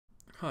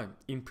Hi,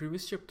 in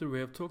previous chapter we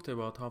have talked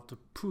about how to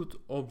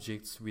put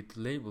objects with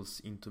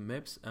labels into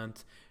maps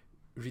and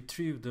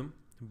retrieve them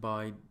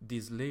by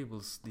these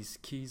labels, these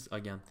keys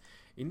again.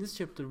 In this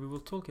chapter we will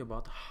talk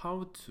about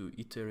how to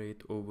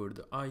iterate over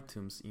the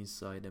items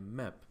inside a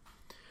map.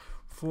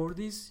 For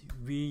this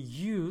we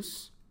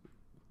use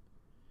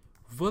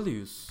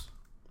values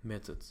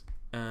method,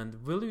 and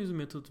values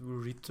method will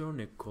return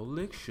a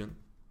collection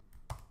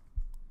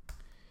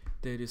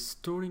that is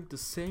storing the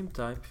same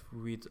type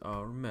with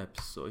our map.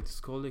 So it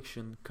is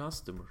collection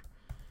customer.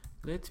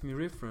 Let me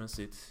reference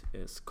it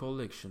as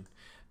collection.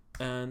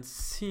 And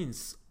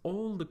since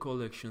all the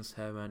collections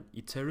have an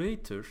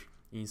iterator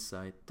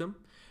inside them,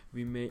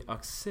 we may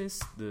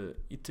access the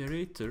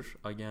iterator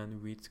again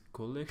with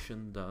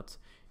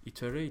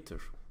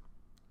collection.iterator.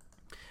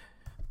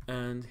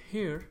 And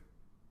here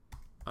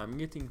I'm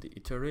getting the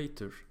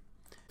iterator,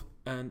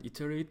 and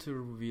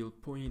iterator will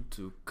point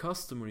to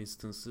customer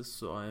instances,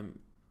 so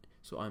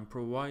I'm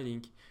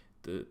providing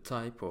the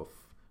type of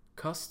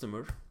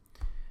customer,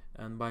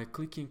 and by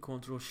clicking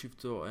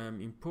Ctrl+Shift-O I am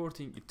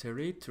importing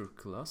iterator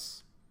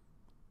class.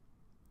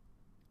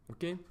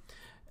 Okay,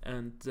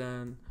 and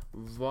then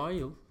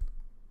while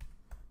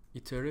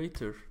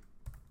iterator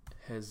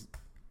has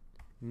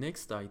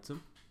next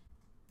item,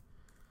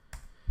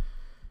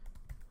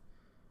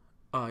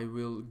 I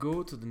will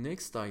go to the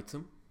next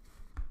item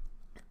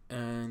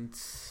and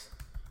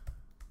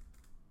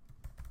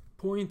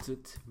point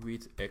it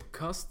with a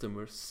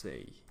customer,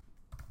 say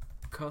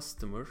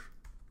customer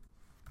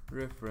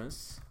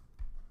reference,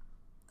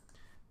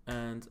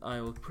 and I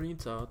will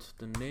print out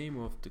the name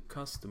of the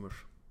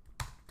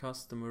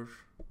customer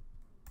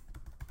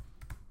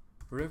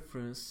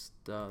reference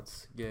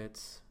dot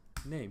get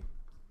name.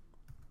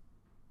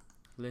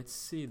 Let's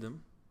see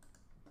them.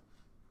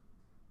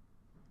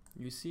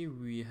 You see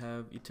we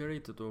have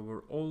iterated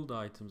over all the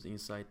items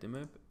inside the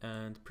map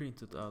and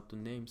printed out the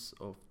names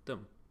of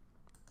them.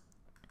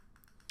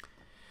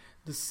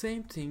 The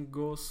same thing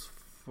goes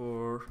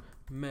for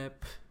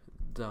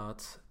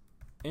map.entry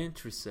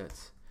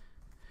set.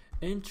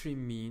 Entry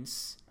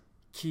means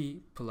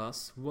key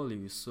plus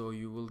value, so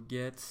you will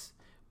get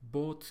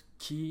both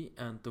key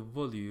and the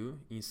value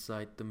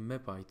inside the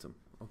map item.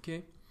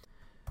 Okay,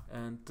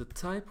 and the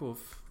type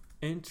of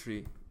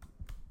entry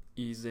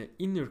is an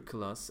inner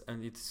class,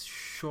 and it's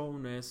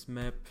shown as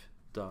map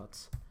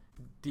dot.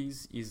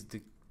 This is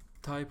the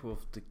type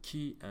of the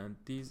key and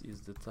this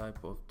is the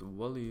type of the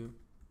value.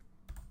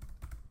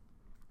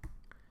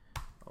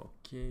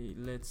 Okay,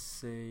 let's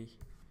say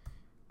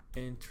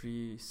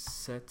entry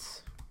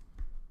set,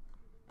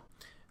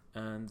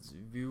 and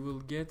we will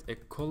get a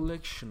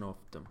collection of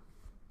them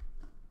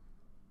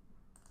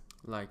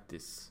like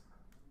this.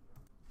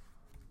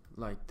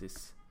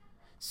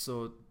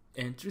 So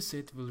entry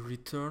set will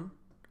return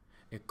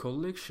a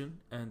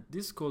collection, and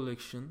this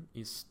collection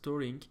is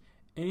storing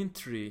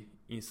entry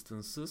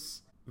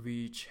instances,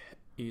 which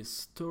is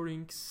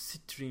storing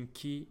string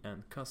key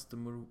and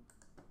customer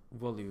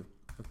value.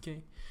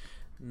 Okay,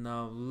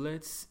 now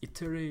let's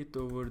iterate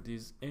over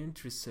this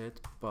entry set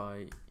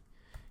by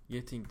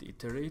getting the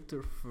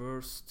iterator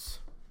first.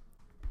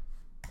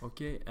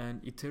 Okay,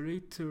 and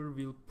iterator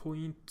will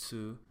point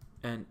to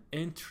an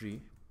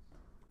entry.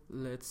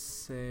 Let's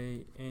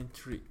say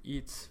entry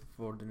it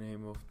for the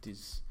name of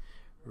this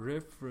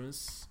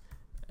reference,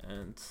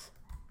 and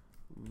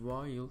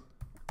while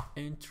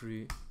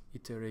entry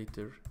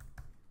iterator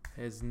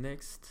has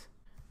next,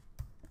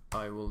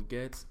 I will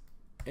get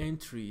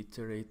entry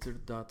iterator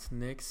dot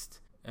next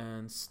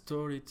and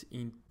store it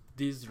in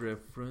this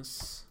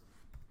reference.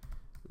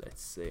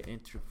 Let's say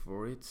entry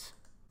for it,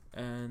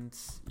 and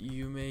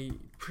you may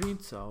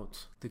print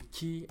out the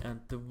key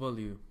and the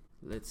value.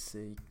 Let's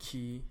say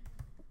key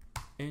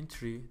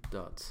entry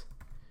dot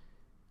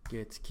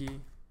get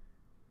key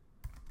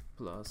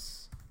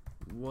plus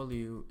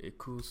value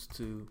equals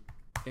to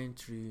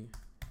entry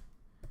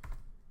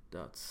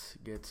dot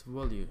get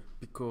value,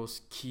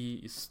 because key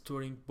is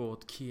storing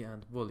both key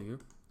and value.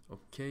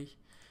 Okay,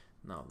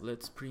 now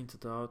let's print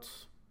it out.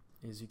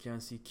 As you can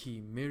see,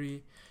 key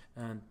Mary,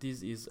 and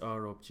this is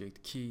our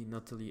object key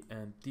Natalie,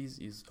 and this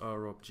is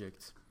our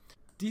object.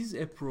 This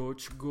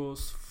approach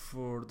goes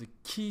for the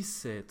key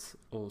set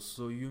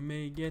also. You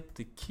may get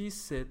the key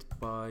set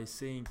by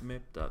saying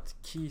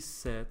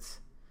map.keySet.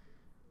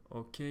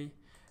 Okay,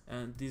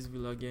 and this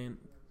will again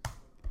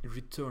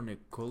return a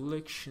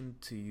collection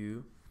to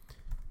you,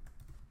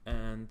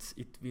 and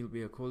it will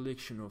be a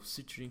collection of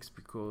strings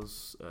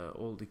because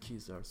all the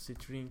keys are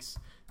strings.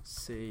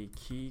 Say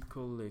key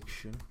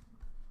collection,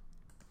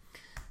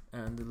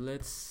 and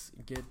let's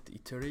get the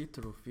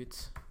iterator of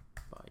it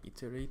by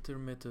iterator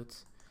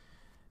method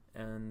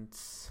and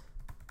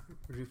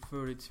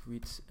refer it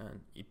with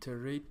an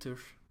iterator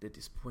that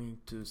is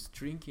pointing to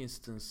string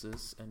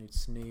instances, and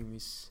its name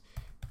is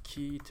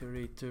key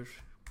iterator.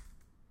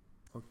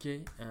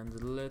 Okay,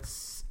 and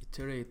let's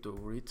iterate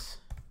over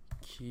it.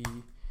 Key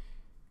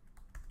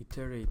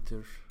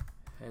iterator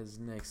has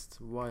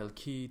next, while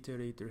key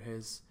iterator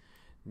has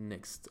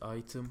next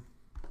item.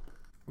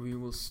 we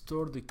will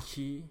store the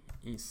key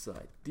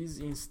inside this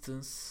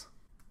instance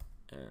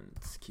and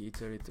key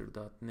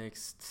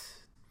iterator.next,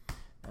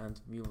 and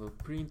we will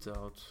print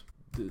out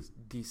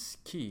this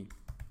key,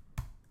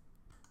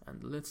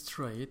 and let's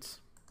try it.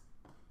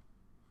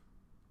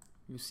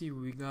 You see,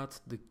 we got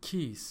the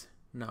keys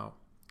now.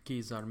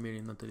 Keys are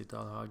Mary, Natalie,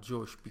 Talha,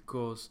 Josh,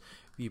 because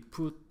we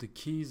put the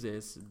keys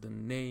as the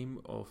name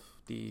of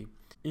the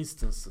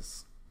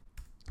instances.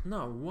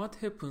 Now, what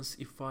happens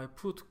if I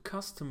put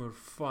customer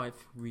 5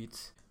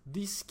 with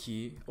this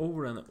key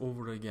over and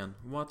over again?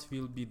 What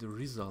will be the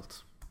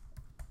result?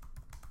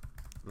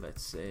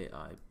 Let's say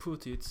I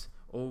put it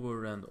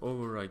over and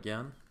over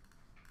again,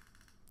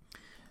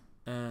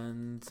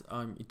 and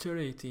I'm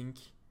iterating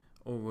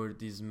over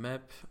this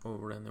map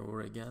over and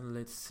over again.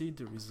 Let's see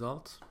the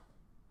result.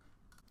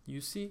 You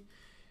see,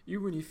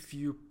 even if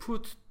you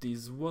put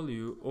this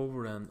value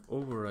over and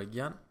over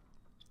again,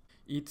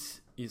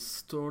 it is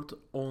stored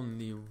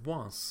only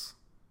once.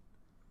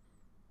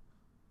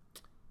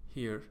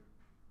 Here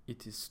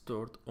it is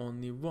stored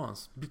only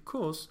once,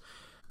 because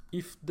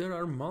if there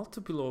are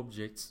multiple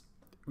objects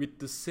with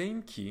the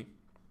same key,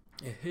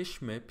 a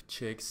hash map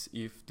checks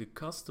if the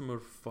customer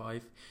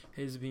 5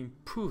 has been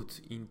put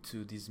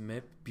into this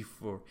map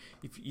before.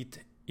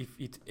 If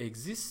it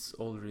exists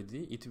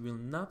already, it will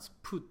not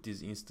put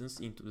this instance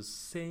into the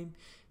same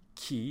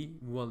key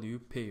value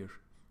pair.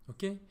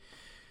 Okay?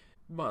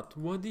 But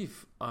what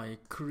if I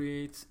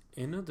create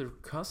another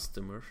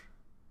customer,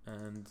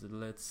 and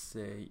let's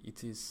say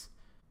it is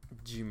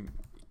Jim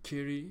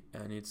Carrey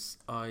and its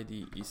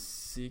ID is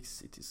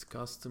 6, it is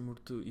customer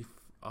 2. If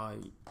I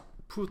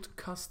put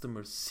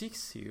customer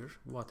 6 here,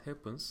 what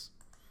happens?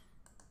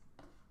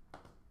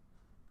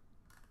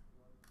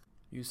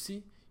 You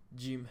see,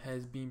 Jim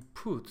has been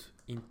put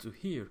into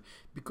here,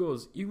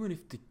 because even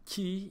if the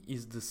key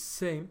is the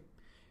same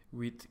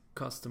with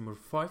customer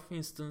 5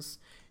 instance,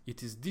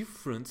 it is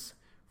different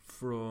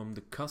from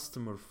the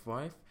customer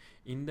 5.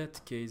 In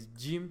that case,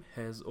 Jim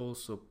has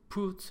also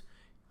put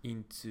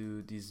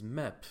into this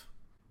map,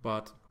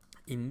 but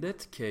in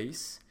that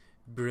case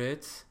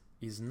Brett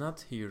is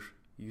not here.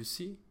 You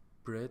see,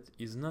 Brett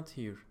is not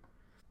here,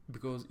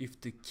 because if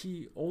the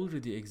key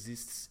already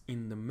exists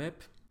in the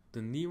map,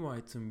 the new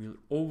item will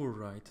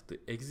overwrite the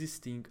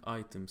existing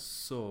items.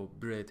 So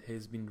Brett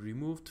has been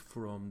removed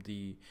from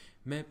the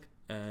map,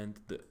 and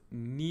the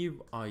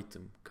new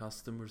item,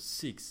 customer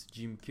 6,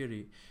 Jim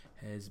Carrey,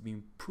 has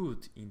been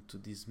put into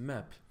this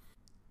map.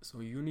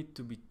 So you need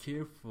to be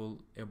careful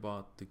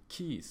about the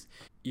keys.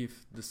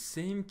 If the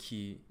same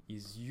key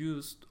is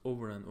used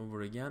over and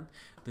over again,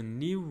 the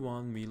new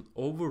one will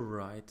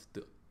overwrite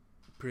the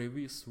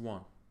previous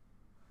one.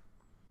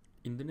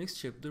 In the next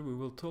chapter, we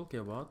will talk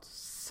about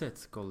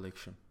set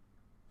collection.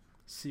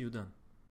 See you then.